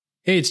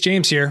Hey, it's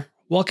James here,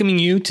 welcoming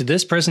you to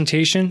this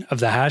presentation of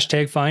the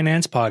Hashtag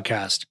Finance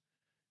podcast.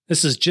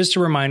 This is just a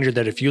reminder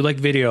that if you like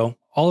video,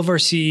 all of our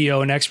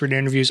CEO and expert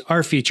interviews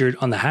are featured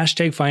on the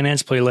Hashtag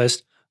Finance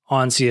playlist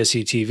on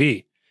CSE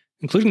TV,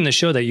 including the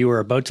show that you are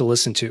about to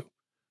listen to.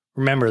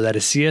 Remember, that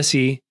is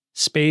CSE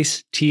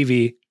space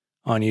TV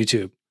on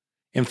YouTube.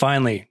 And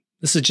finally,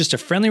 this is just a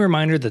friendly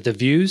reminder that the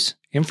views,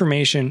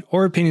 information,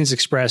 or opinions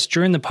expressed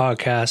during the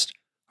podcast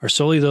are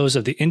solely those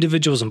of the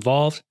individuals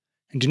involved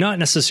and do not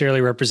necessarily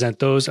represent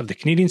those of the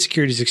Canadian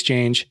Securities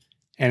Exchange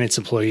and its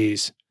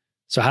employees.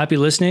 So happy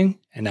listening,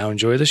 and now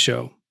enjoy the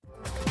show.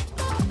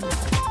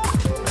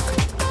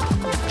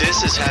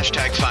 This is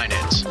Hashtag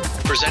Finance,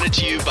 presented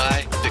to you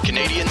by the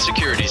Canadian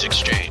Securities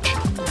Exchange,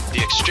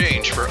 the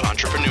exchange for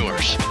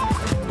entrepreneurs.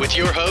 With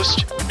your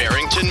host,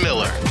 Barrington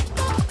Miller.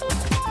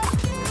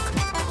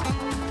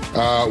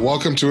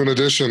 Welcome to an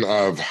edition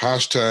of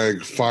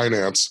Hashtag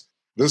Finance.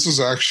 This is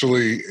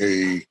actually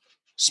a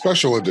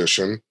special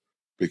edition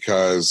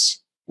because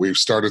we've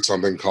started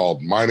something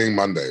called Mining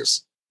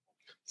Mondays.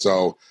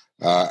 So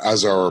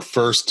as our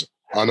first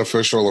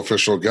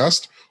official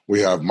guest,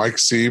 we have Mike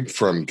Sieb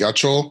from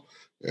Getchell,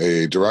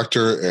 a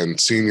director and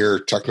senior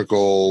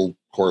technical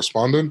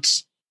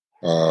correspondent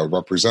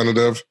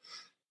representative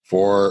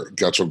for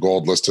Getchell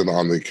Gold, listed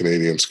on the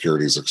Canadian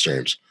Securities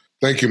Exchange.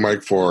 Thank you,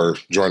 Mike, for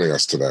joining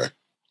us today.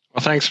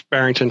 Well, thanks,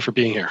 Barrington, for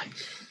being here.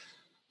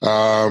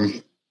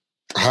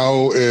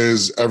 How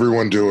is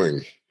everyone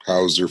doing?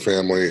 How's your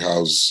family?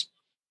 How's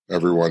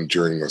everyone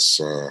during this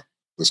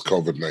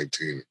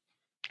COVID-19?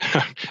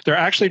 They're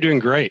actually doing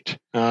great.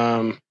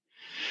 The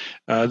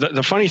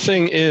funny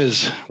thing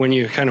is, when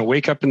you kind of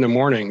wake up in the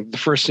morning, the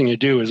first thing you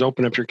do is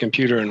open up your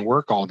computer and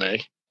work all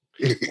day.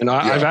 And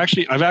I've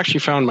actually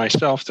found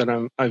myself that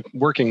I'm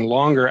working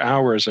longer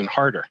hours and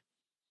harder.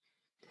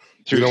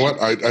 You know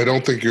what? I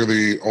don't think you're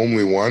the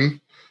only one.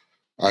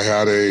 I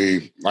had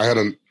an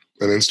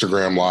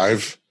Instagram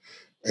live,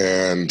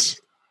 and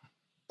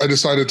I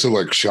decided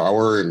to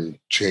shower and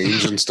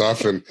change and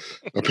stuff, and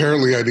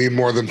apparently I need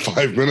more than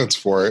 5 minutes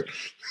for it.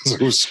 So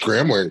I was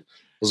scrambling.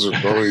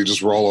 Normally you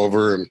just roll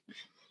over and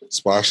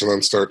splash and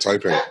then start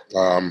typing.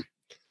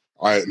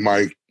 My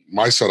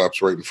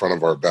setup's right in front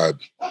of our bed,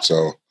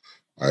 so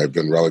I've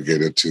been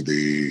relegated to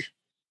the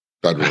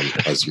bedroom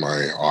as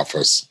my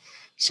office.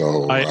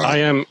 So I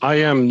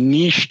am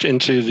niched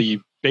into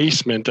the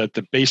basement at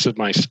the base of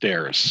my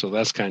stairs. So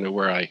that's kind of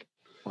where I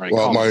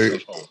call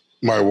myself home.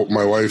 My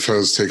wife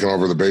has taken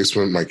over the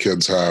basement. My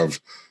kids have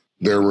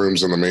their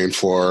rooms on the main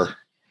floor,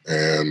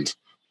 and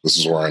this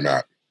is where I'm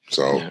at.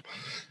 So,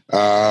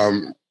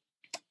 yeah.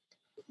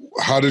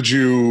 How did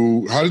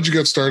you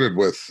get started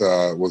with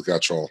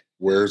Getchell?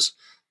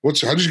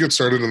 How did you get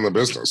started in the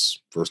business,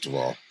 first of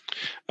all?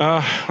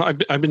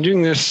 I've been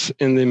doing this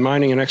in the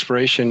mining and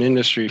exploration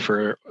industry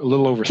for a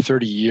little over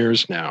 30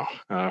 years now.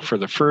 For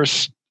the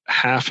first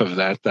half of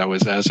that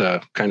was as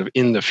a kind of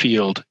in the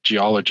field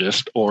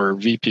geologist or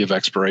VP of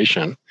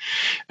exploration.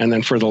 And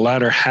then for the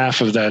latter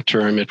half of that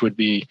term, it would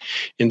be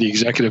in the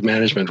executive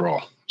management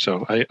role.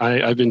 So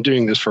I've been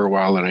doing this for a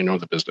while, and I know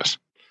the business.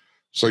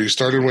 So you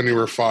started when you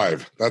were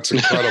 5. That's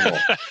incredible.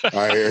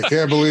 I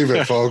can't believe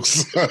it,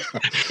 folks.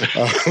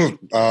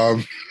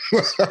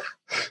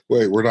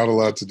 Wait, we're not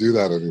allowed to do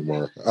that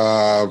anymore.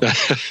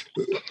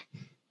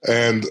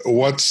 And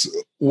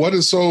what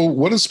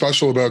is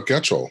special about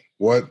Getchell?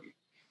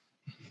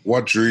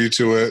 What drew you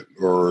to it,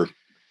 or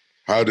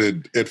how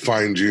did it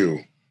find you?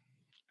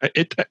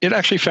 It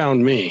actually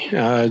found me.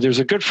 There's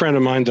a good friend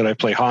of mine that I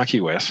play hockey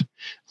with.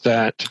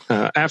 That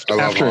I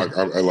love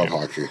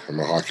hockey. I'm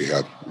a hockey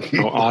head.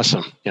 Oh,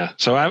 awesome! Yeah.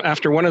 So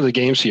after one of the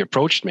games, he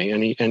approached me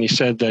and he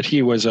said that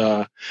he was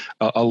a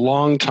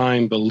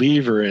long-time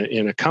believer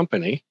in a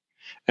company,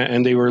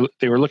 and they were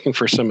looking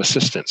for some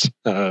assistance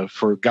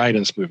for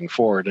guidance moving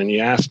forward. And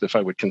he asked if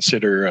I would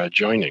consider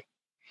joining.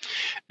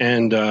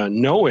 And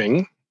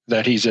knowing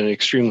that he's an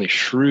extremely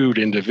shrewd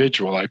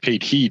individual, I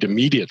paid heed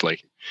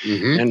immediately.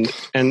 Mm-hmm.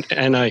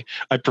 And I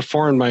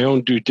performed my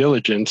own due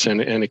diligence,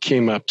 and it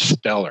came up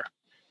stellar.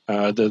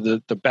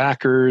 The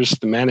backers,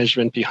 the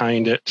management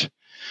behind it,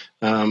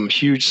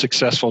 huge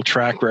successful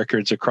track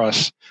records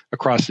across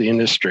the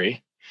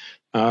industry.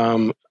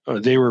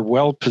 They were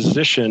well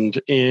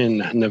positioned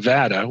in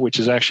Nevada, which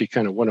is actually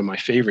kind of one of my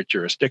favorite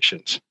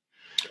jurisdictions.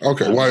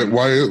 Okay, why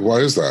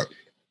is that?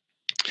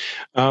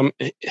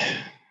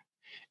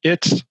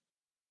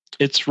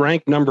 It's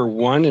ranked number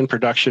 1 in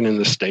production in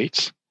the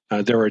States.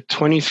 There are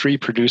 23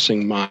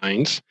 producing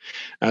mines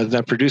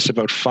that produce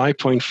about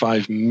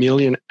 5.5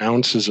 million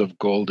ounces of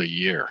gold a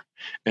year.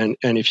 And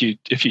if you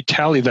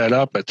tally that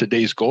up at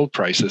today's gold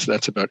prices,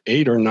 that's about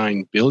 $8 or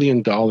 $9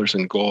 billion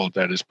in gold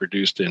that is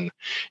produced in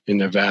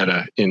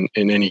Nevada in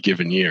any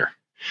given year.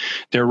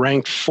 They're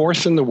ranked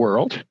 4th in the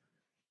world.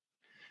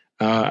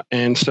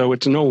 And so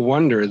it's no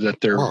wonder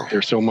that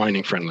they're so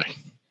mining friendly.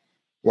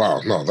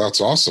 Wow, no,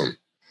 that's awesome.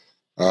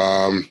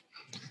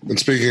 And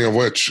speaking of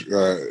which,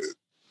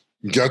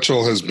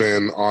 Getchell has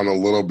been on a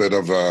little bit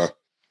of a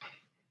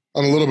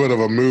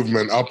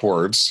movement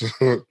upwards,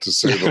 to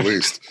say the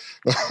least.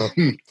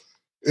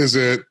 does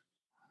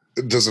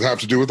it have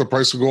to do with the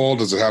price of gold?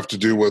 Does it have to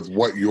do with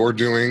what you're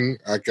doing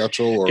at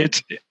Getchell? Or?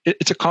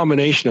 It's a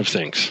combination of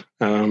things.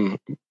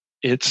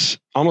 It's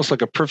almost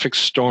like a perfect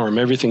storm.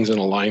 Everything's in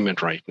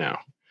alignment right now.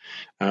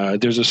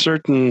 There's a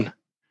certain,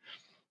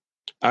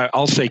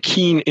 I'll say,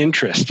 keen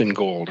interest in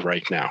gold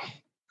right now.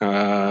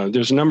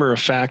 There's a number of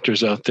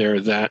factors out there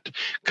that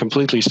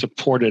completely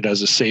support it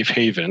as a safe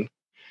haven.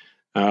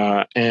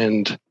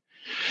 And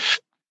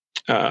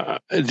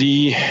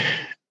the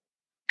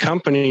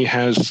company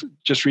has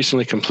just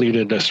recently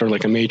completed a sort of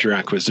like a major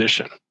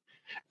acquisition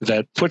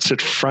that puts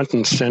it front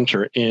and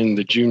center in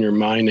the junior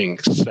mining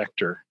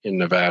sector in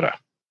Nevada.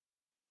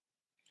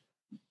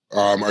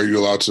 Are you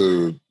allowed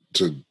to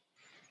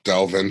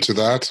delve into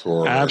that?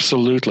 Or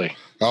absolutely?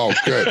 Oh,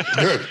 good,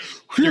 good.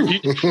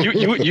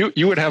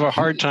 You would have a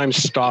hard time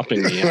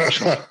stopping me.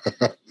 Actually.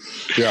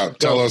 Yeah,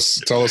 tell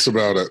us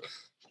about it.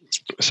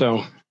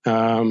 So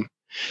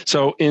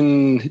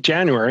in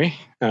January,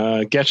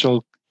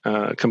 Getchell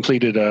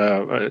completed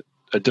a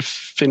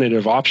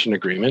definitive option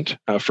agreement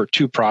for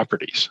two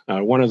properties.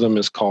 One of them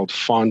is called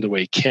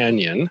Fondaway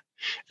Canyon,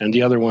 and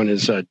the other one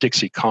is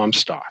Dixie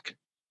Comstock.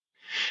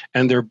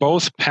 And they're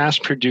both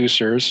past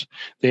producers.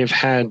 They've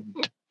had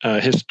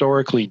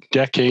historically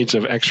decades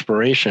of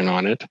exploration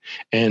on it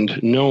and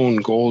known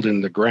gold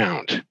in the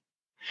ground.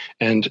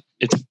 And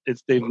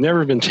they've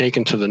never been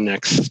taken to the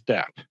next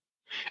step.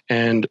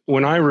 And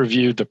when I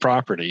reviewed the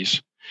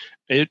properties,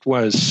 it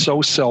was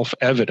so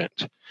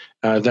self-evident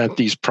that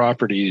these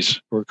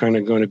properties were kind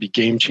of going to be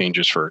game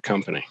changers for a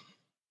company.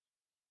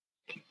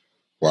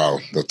 Wow,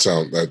 that's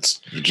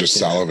you're just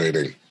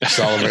salivating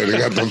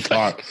at the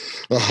thought.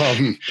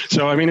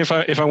 So, I mean, if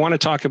I want to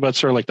talk about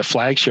sort of like the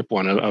flagship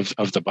one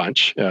of the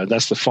bunch,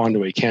 that's the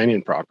Fondaway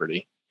Canyon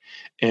property,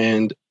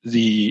 and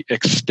the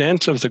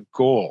extent of the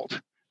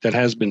gold that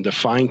has been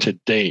defined to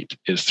date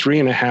is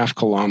 3.5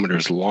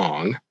 kilometers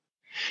long.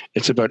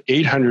 It's about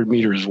 800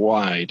 meters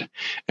wide,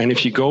 and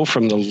if you go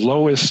from the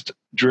lowest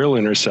drill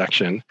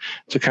intersection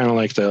to kind of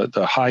like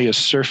the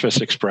highest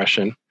surface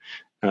expression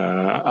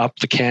up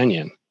the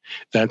canyon,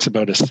 that's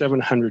about a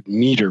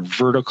 700-meter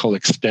vertical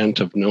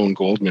extent of known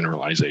gold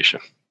mineralization.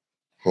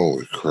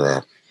 Holy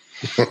crap!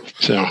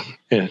 So,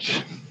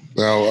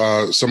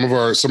 now some of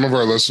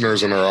our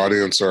listeners in our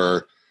audience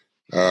are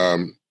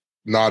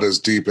not as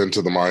deep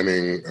into the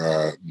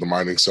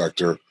mining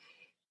sector.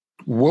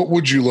 What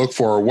would you look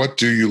for, or what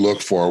do you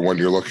look for when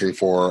you're looking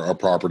for a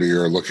property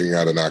or looking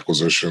at an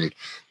acquisition?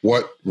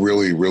 What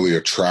really, really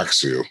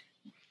attracts you?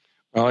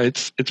 Well,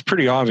 it's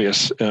pretty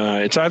obvious.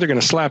 It's either going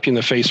to slap you in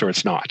the face or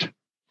it's not.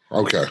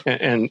 Okay.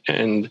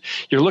 And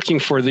you're looking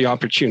for the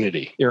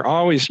opportunity. You're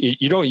always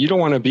you don't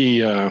want to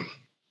be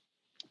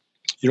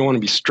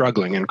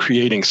struggling and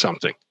creating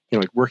something.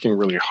 Like working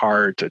really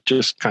hard to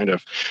just kind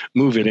of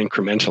move it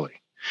incrementally.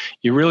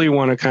 You really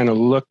want to kind of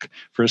look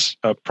for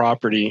a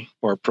property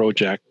or a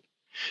project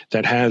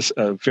that has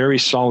a very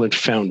solid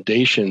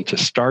foundation to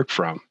start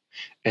from,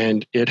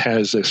 and it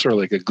has a sort of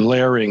like a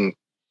glaring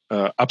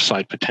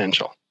upside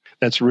potential.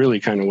 That's really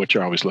kind of what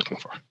you're always looking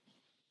for.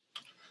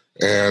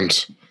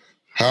 And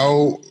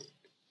so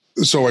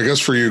I guess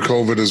for you,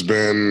 COVID has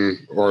been,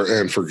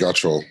 and for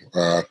Getchell,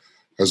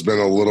 has been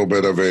a little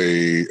bit of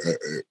a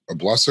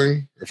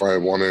blessing. If I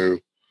want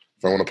to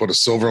put a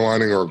silver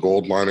lining or a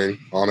gold lining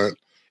on it.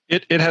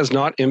 It has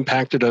not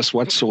impacted us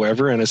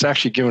whatsoever, and it's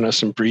actually given us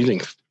some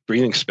breathing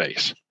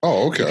space.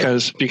 Oh, okay.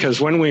 Because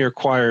when we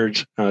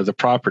acquired the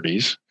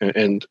properties,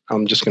 and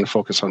I'm just going to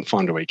focus on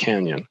Fondaway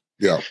Canyon,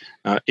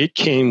 it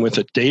came with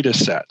a data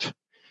set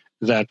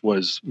that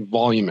was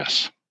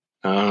voluminous.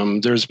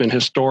 There's been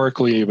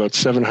historically about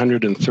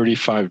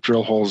 735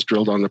 drill holes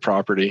drilled on the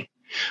property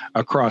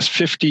across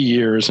 50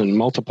 years and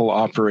multiple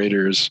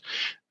operators.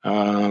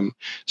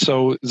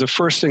 So the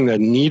first thing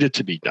that needed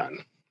to be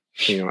done,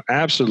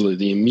 absolutely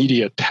the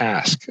immediate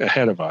task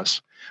ahead of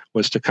us,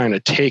 was to kind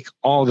of take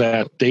all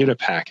that data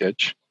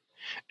package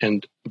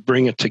and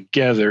bring it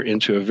together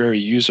into a very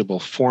usable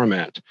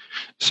format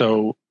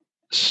so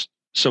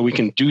we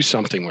can do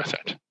something with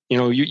it.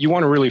 You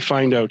want to really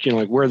find out,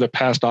 like where the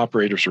past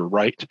operators were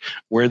right,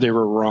 where they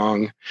were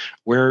wrong,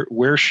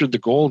 where should the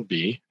gold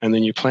be, and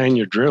then you plan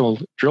your drill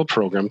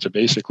program to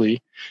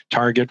basically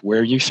target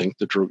where you think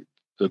the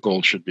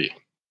gold should be.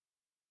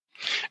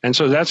 And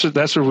so that's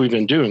what we've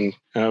been doing.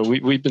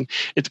 We've been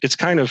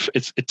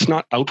it's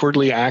not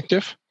outwardly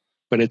active,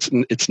 but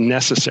it's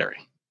necessary.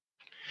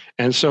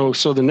 And so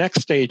the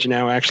next stage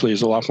now actually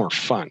is a lot more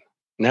fun.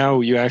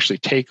 Now you actually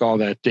take all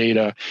that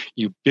data,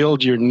 you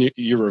build your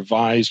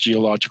revised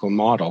geological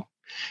model,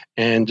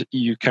 and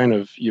you kind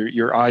of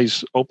your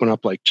eyes open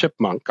up like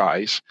chipmunk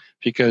eyes,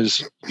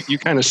 because you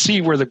kind of see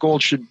where the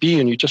gold should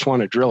be and you just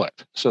want to drill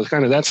it. So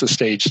kind of that's the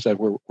stage that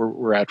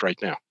we're at right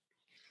now.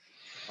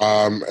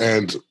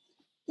 And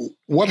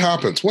what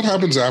happens? What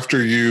happens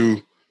after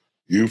you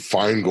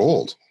find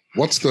gold?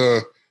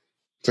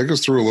 Take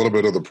us through a little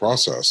bit of the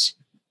process.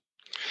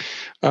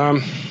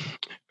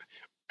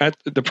 At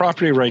the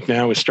property right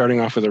now is starting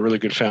off with a really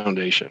good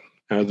foundation.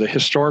 The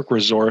historic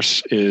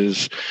resource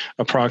is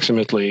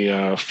approximately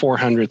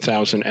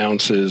 400,000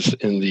 ounces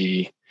in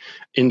the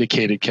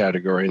indicated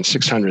category and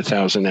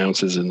 600,000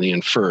 ounces in the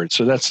inferred.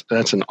 So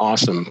that's an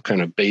awesome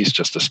kind of base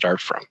just to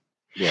start from.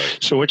 Right.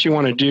 So what you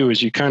want to do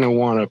is you kind of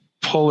want to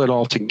pull it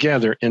all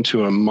together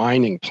into a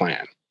mining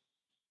plan.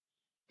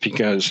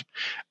 Because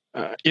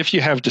if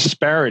you have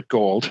disparate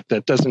gold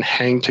that doesn't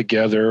hang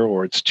together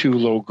or it's too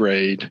low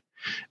grade,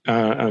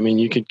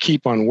 you could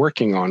keep on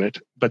working on it,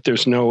 but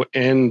there's no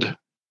end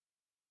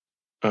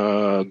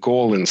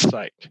goal in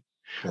sight.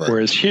 Right.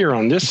 Whereas here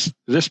on this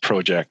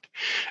project,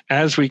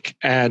 as we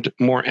add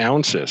more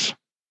ounces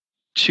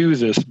to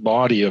this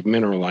body of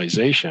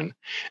mineralization,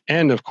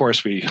 and of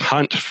course we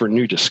hunt for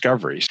new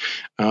discoveries,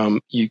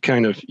 you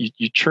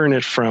turn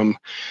it from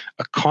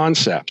a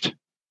concept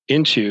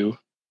into,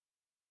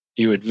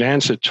 you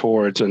advance it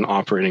towards an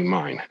operating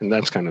mine, and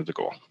that's kind of the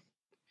goal.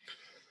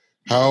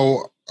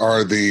 How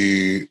are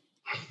the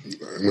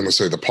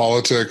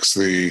politics,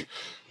 the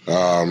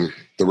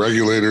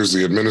regulators,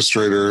 the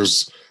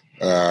administrators,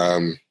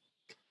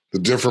 the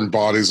different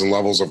bodies and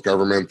levels of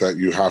government that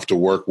you have to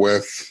work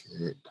with,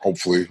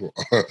 hopefully,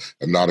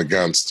 and not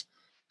against,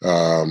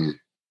 in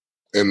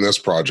this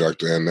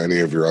project and any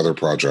of your other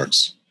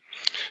projects?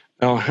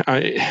 Well,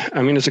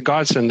 it's a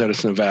godsend that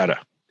it's Nevada.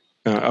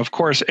 Of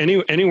course,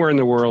 anywhere in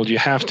the world, you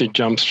have to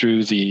jump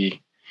through the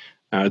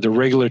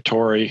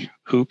regulatory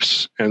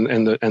hoops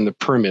and the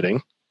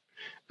permitting.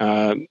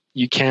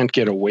 You can't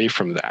get away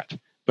from that.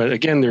 But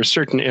again, there are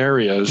certain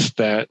areas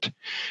that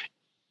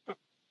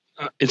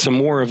it's a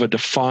more of a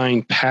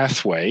defined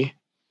pathway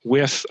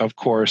with, of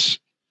course,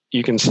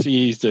 you can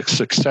see the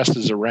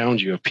successes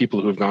around you of people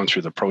who have gone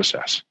through the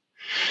process.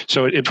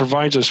 So it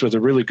provides us with a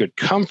really good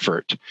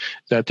comfort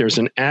that there's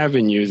an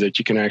avenue that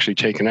you can actually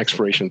take an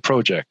exploration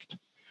project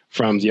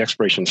from the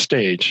exploration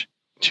stage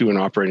to an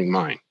operating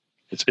mine.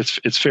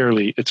 It's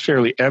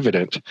fairly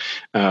evident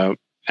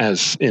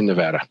as in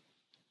Nevada.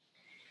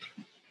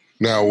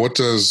 Now, what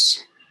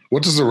does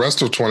the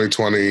rest of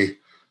 2020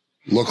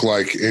 look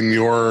like in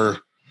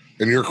your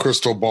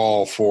crystal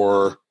ball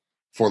for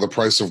the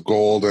price of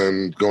gold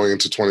and going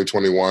into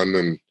 2021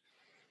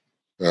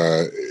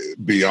 and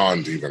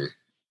beyond even?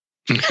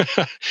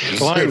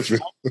 Well,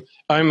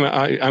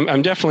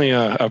 I'm definitely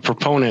a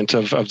proponent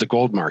of the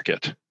gold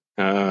market.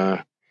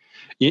 When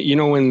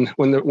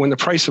the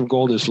price of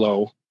gold is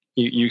low,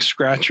 you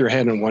scratch your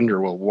head and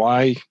wonder, well,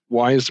 why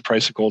is the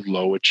price of gold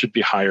low? It should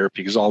be higher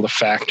because all the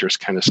factors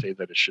kind of say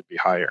that it should be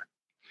higher.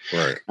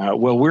 Right.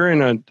 Well, we're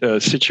in a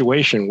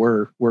situation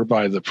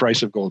whereby the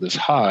price of gold is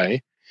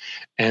high,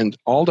 and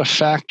all the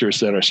factors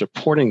that are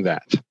supporting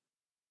that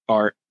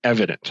are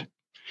evident.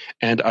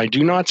 And I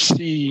do not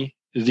see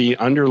the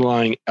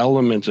underlying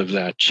element of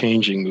that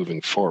changing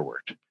moving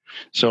forward.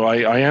 So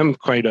I am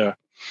quite a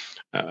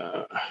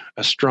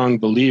strong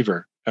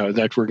believer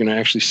that we're going to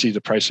actually see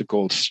the price of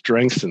gold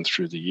strengthen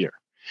through the year.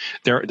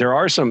 There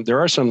are some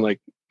like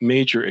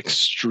major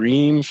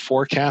extreme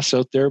forecasts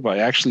out there by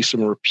actually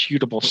some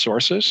reputable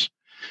sources,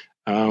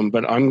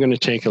 but I'm going to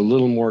take a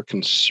little more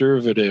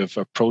conservative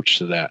approach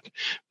to that.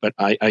 But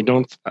I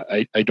don't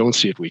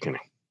see it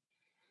weakening.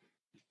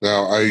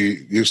 Now, I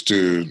used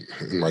to,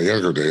 in my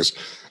younger days,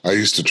 I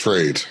used to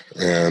trade,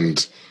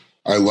 and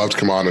I loved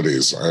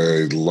commodities.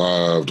 I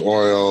loved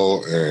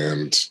oil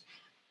and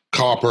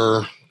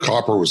copper.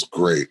 Copper was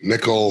great.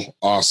 Nickel,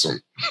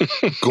 awesome.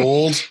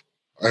 Gold,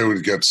 I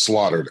would get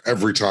slaughtered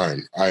every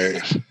time.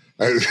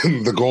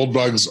 The gold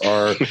bugs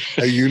are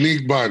a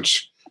unique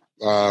bunch.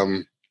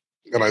 And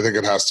I think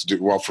it has to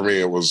do, well, for me,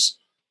 is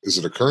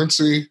it a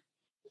currency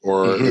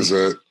or is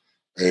it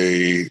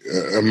a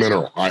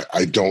mineral?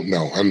 I don't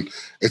know. And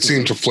it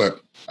seemed to flip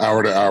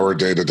hour to hour,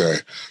 day to day.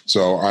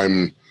 So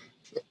I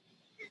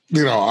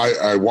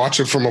watch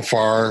it from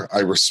afar.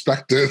 I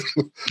respect it.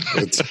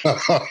 It's,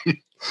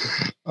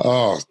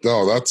 oh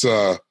no,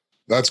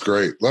 that's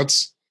great.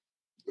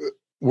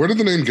 Where did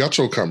the name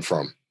Getchell come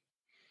from?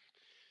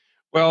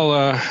 Well,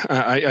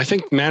 I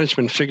think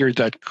management figured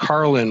that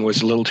Carlin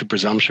was a little too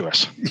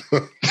presumptuous.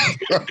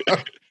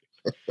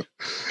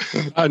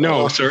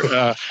 No,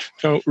 sir.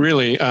 No,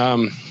 really.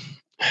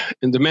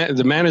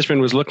 The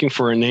management was looking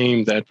for a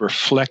name that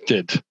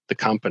reflected the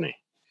company,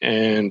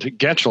 and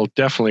Getchell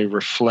definitely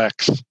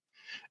reflects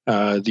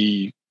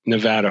the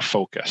Nevada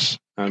focus.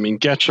 I mean,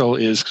 Getchell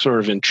is sort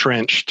of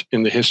entrenched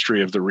in the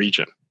history of the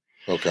region.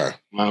 Okay.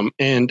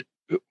 And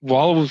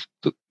while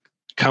the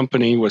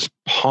company was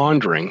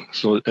pondering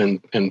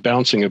and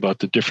bouncing about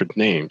the different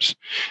names,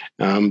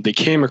 they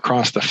came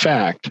across the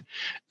fact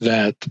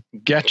that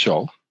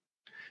Getchell,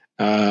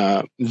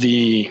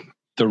 the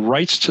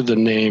rights to the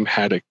name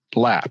had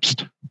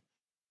lapsed.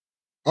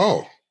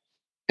 Oh.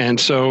 And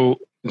so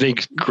they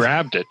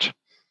grabbed it,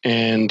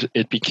 and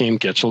it became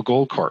Getchell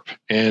Gold Corp.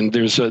 And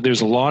there's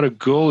a lot of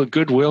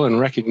goodwill and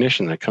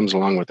recognition that comes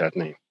along with that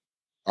name.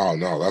 Oh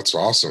no, that's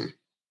awesome.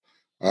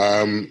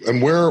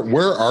 And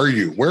where are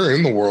you? Where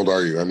in the world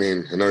are you? I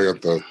mean, I know you're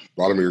at the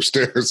bottom of your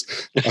stairs,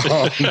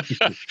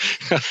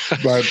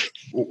 but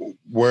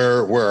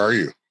where are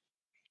you?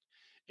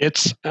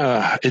 It's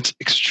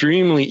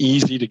extremely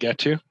easy to get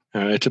to.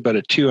 It's about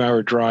a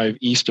 2-hour drive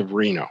east of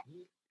Reno.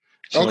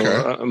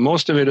 So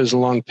most of it is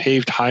along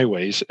paved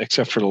highways,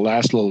 except for the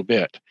last little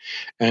bit,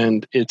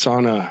 and it's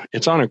on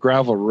a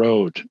gravel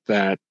road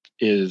that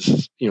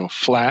is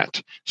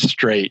flat,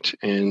 straight,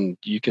 and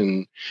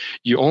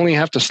you only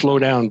have to slow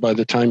down by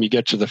the time you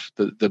get to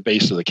the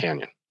base of the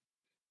canyon.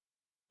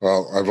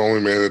 Well, I've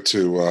only made it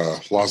to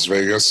Las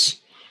Vegas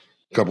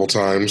a couple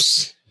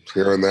times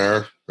here and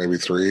there, maybe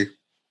 3.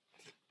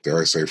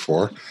 Dare I say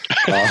 4?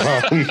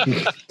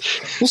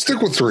 We'll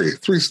stick with 3.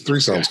 Three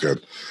sounds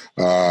good.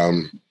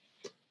 And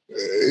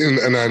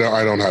I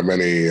don't have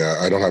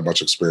I don't have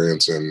much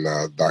experience in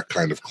that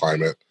kind of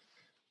climate.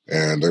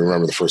 And I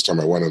remember the first time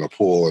I went in a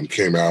pool and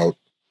came out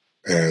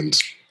and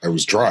I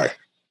was dry.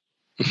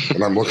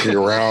 And I'm looking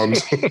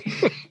around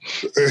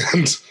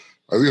and,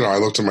 I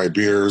looked at my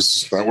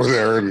beers that were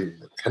there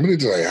and how many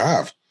did I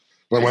have?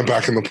 And I went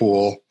back in the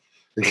pool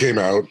and came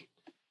out,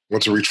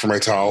 went to reach for my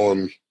towel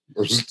and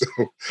I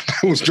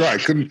was dry. I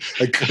couldn't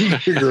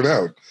figure it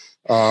out.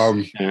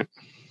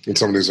 And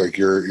somebody's like,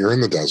 you're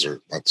in the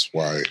desert. That's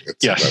why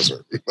it's a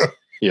desert.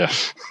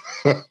 Yes.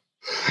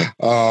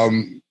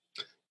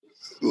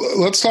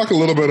 Let's talk a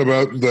little bit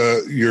about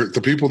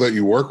the people that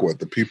you work with,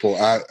 the people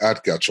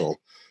at Getchell.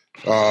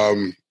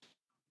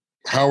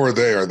 How are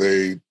they? Are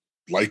they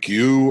like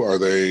you? Are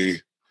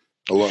they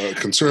a lot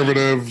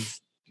conservative?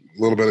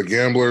 A little bit of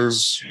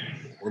gamblers?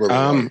 What are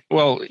they like?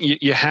 Well,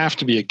 you have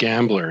to be a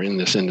gambler in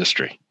this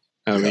industry.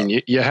 I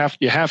mean, you have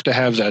to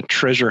have that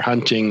treasure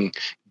hunting,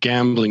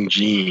 gambling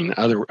gene.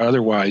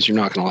 Otherwise, you're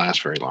not going to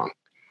last very long.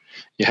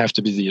 You have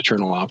to be the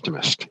eternal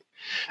optimist.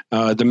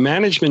 The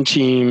management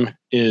team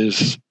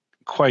is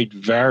quite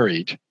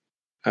varied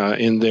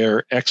in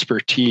their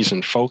expertise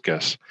and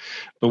focus,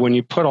 but when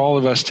you put all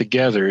of us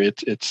together,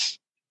 it's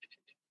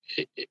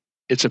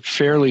a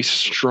fairly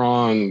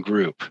strong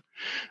group.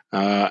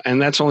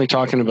 And that's only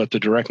talking about the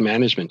direct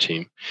management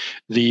team.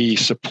 The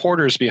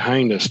supporters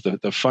behind us, the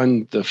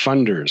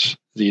funders,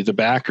 the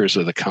backers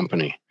of the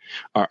company,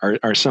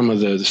 are some of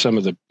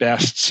the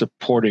best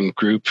supporting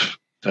group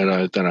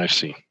that I've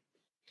seen.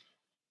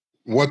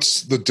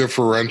 What's the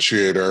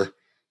differentiator?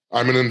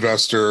 I'm an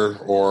investor,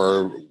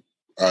 or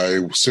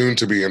a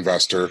soon-to-be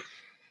investor,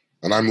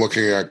 and I'm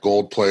looking at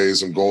gold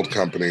plays and gold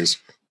companies.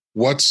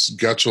 What's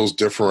Getchell's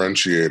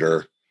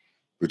differentiator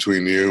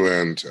between you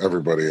and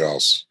everybody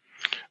else?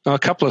 A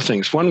couple of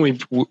things. One,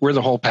 we're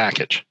the whole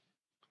package.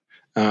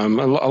 A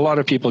lot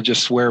of people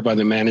just swear by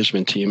the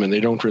management team, and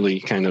they don't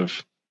really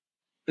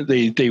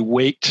they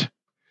weight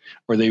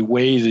or they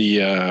weigh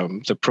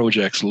the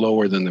projects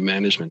lower than the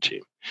management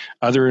team.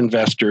 Other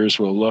investors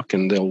will look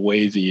and they'll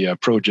weigh the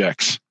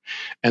projects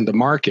and the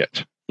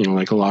market,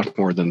 like a lot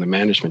more than the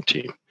management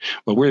team.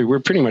 But we're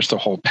pretty much the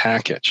whole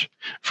package,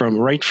 from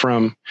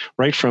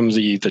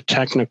the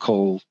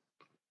technical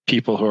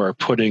people who are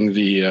putting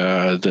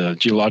the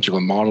geological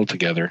model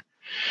together,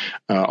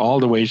 all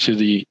the way to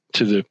the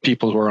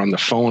people who are on the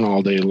phone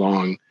all day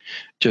long,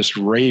 just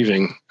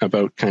raving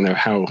about kind of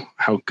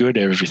how good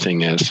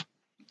everything is.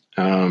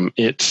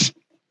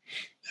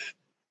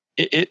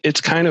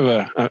 It's kind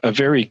of a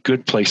very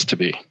good place to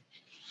be.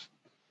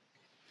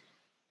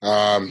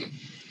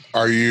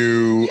 Are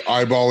you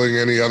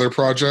eyeballing any other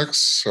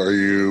projects? Are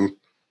you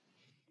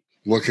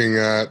looking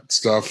at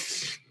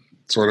stuff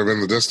sort of in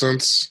the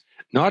distance?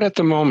 Not at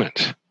the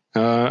moment.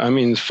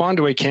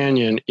 Fondaway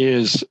Canyon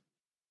is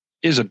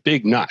a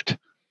big nut.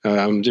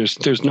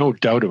 There's no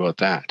doubt about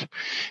that.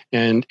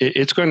 And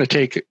it's going to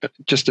take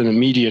just an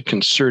immediate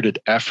concerted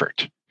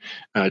effort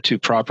to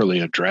properly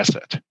address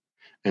it.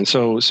 And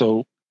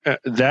so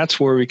that's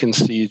where we can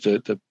see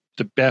the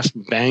best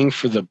bang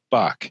for the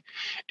buck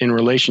in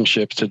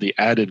relationship to the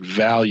added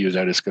value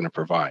that it's going to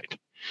provide.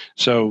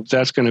 So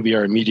that's going to be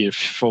our immediate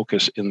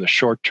focus in the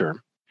short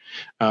term.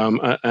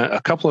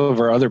 A couple of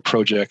our other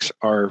projects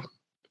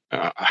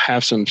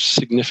have some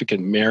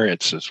significant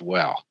merits as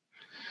well.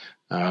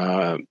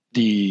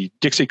 The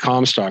Dixie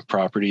Comstock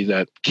property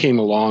that came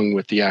along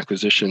with the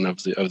acquisition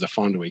of the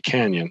Fondaway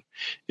Canyon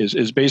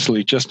is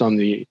basically just on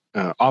the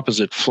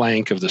opposite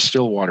flank of the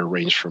Stillwater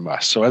Range from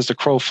us. So as the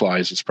crow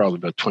flies, it's probably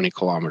about 20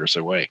 kilometers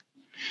away.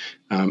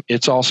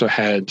 It's also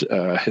had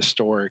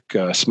historic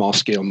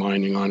small-scale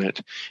mining on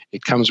it.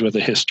 It comes with a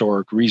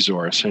historic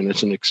resource, and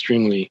it's an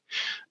extremely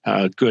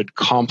good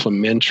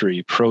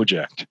complementary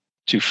project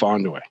to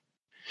Fondaway.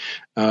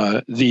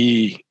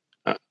 The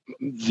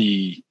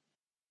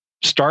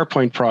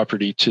Starpoint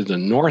property to the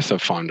north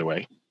of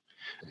Fondaway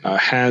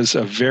has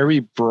a very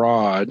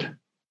broad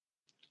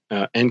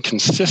and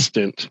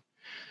consistent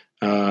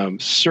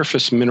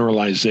surface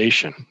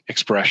mineralization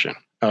expression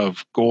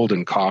of gold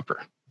and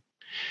copper.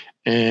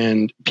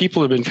 And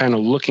people have been kind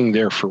of looking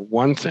there for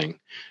one thing,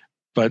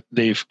 but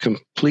they've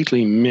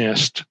completely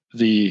missed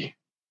the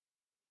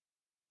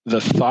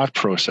thought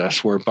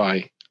process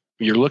whereby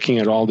you're looking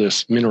at all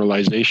this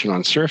mineralization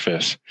on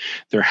surface.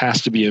 There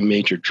has to be a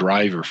major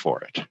driver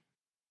for it.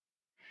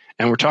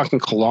 And we're talking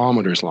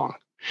kilometers long.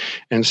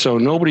 And so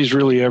nobody's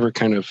really ever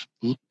kind of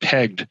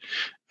pegged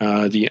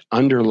the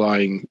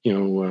underlying,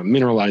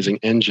 mineralizing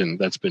engine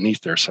that's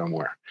beneath there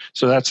somewhere.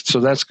 So that's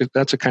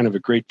a kind of a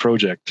great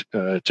project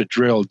to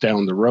drill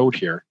down the road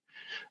here,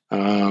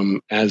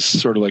 as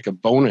sort of like a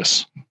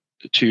bonus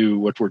to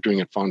what we're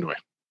doing at Fondaway.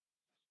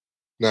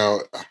 Now,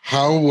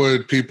 how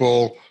would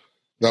people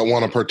that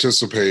want to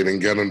participate and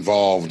get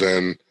involved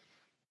and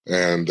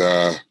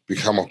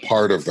become a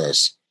part of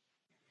this,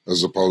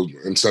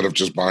 instead of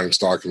just buying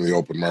stock in the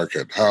open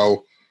market?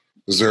 How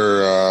is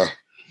there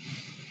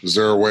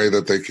a way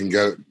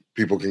that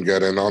people can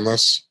get in on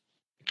this?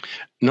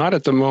 Not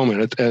at the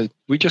moment.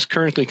 We just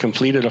currently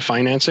completed a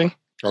financing.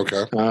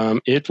 Okay.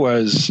 It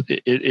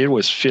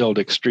was filled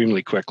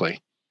extremely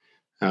quickly,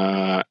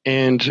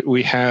 and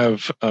we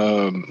have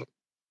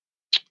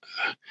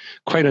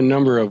quite a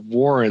number of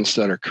warrants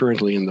that are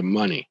currently in the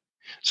money.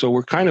 So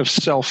we're kind of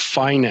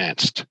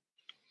self-financed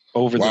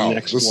over the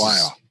next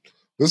while.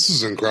 This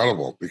is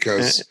incredible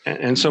because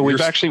and so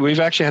we've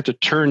actually had to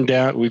turn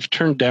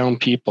down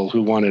people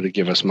who wanted to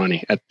give us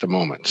money at the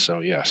moment. So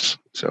yes.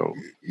 So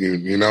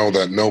you know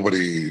that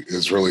nobody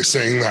is really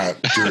saying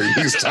that during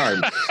these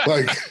times.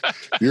 Like,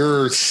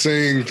 you're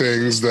saying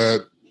things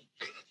that,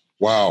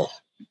 wow.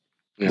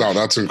 Yeah. No,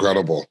 that's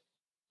incredible.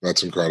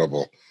 That's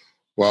incredible.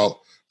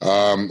 Well,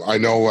 I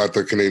know at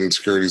the Canadian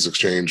Securities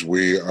Exchange,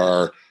 we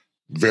are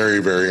very,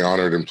 very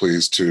honored and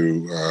pleased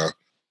to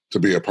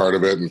be a part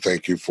of it. And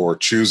thank you for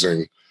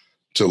choosing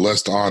to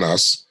list on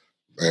us.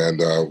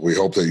 And we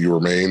hope that you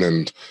remain,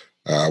 and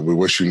we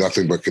wish you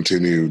nothing but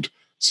continued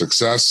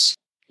success.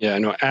 Yeah,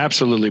 no,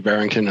 absolutely,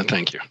 Barrington. And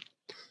thank you.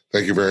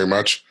 Thank you very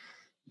much.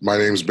 My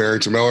name is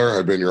Barrington Miller.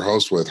 I've been your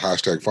host with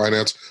Hashtag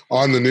Finance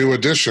on the new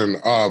edition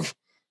of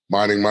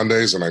Mining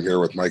Mondays. And I'm here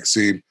with Mike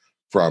Sieb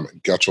from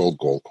Getchold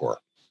Gold Corp.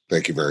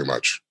 Thank you very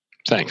much.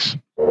 Thanks.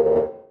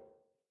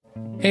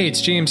 Hey,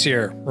 it's James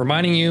here,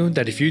 reminding you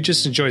that if you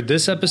just enjoyed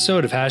this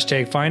episode of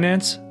Hashtag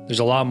Finance, there's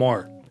a lot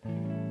more.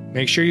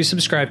 Make sure you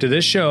subscribe to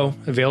this show,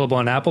 available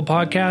on Apple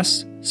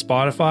Podcasts,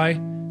 Spotify,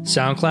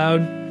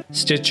 SoundCloud,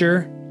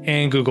 Stitcher,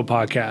 and Google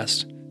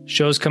Podcasts.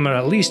 Shows come out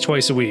at least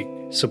twice a week,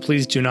 so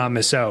please do not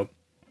miss out.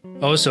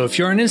 Also, if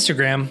you're on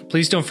Instagram,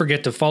 please don't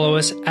forget to follow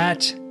us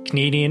at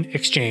Canadian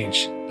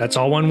Exchange. That's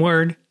all one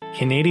word,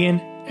 Canadian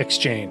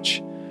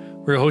Exchange.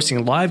 We're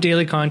hosting live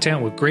daily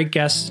content with great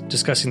guests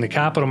discussing the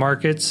capital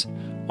markets,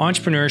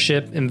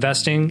 entrepreneurship,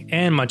 investing,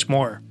 and much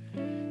more.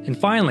 And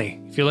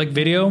finally, if you like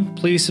video,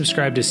 please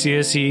subscribe to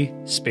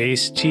CSE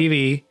Space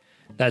TV.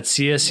 That's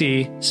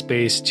CSE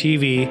Space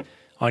TV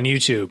on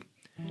YouTube.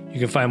 You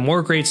can find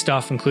more great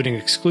stuff, including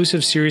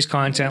exclusive series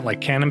content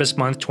like Cannabis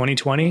Month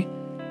 2020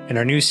 and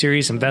our new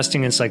series,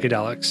 Investing in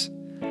Psychedelics.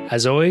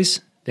 As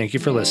always, thank you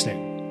for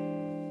listening.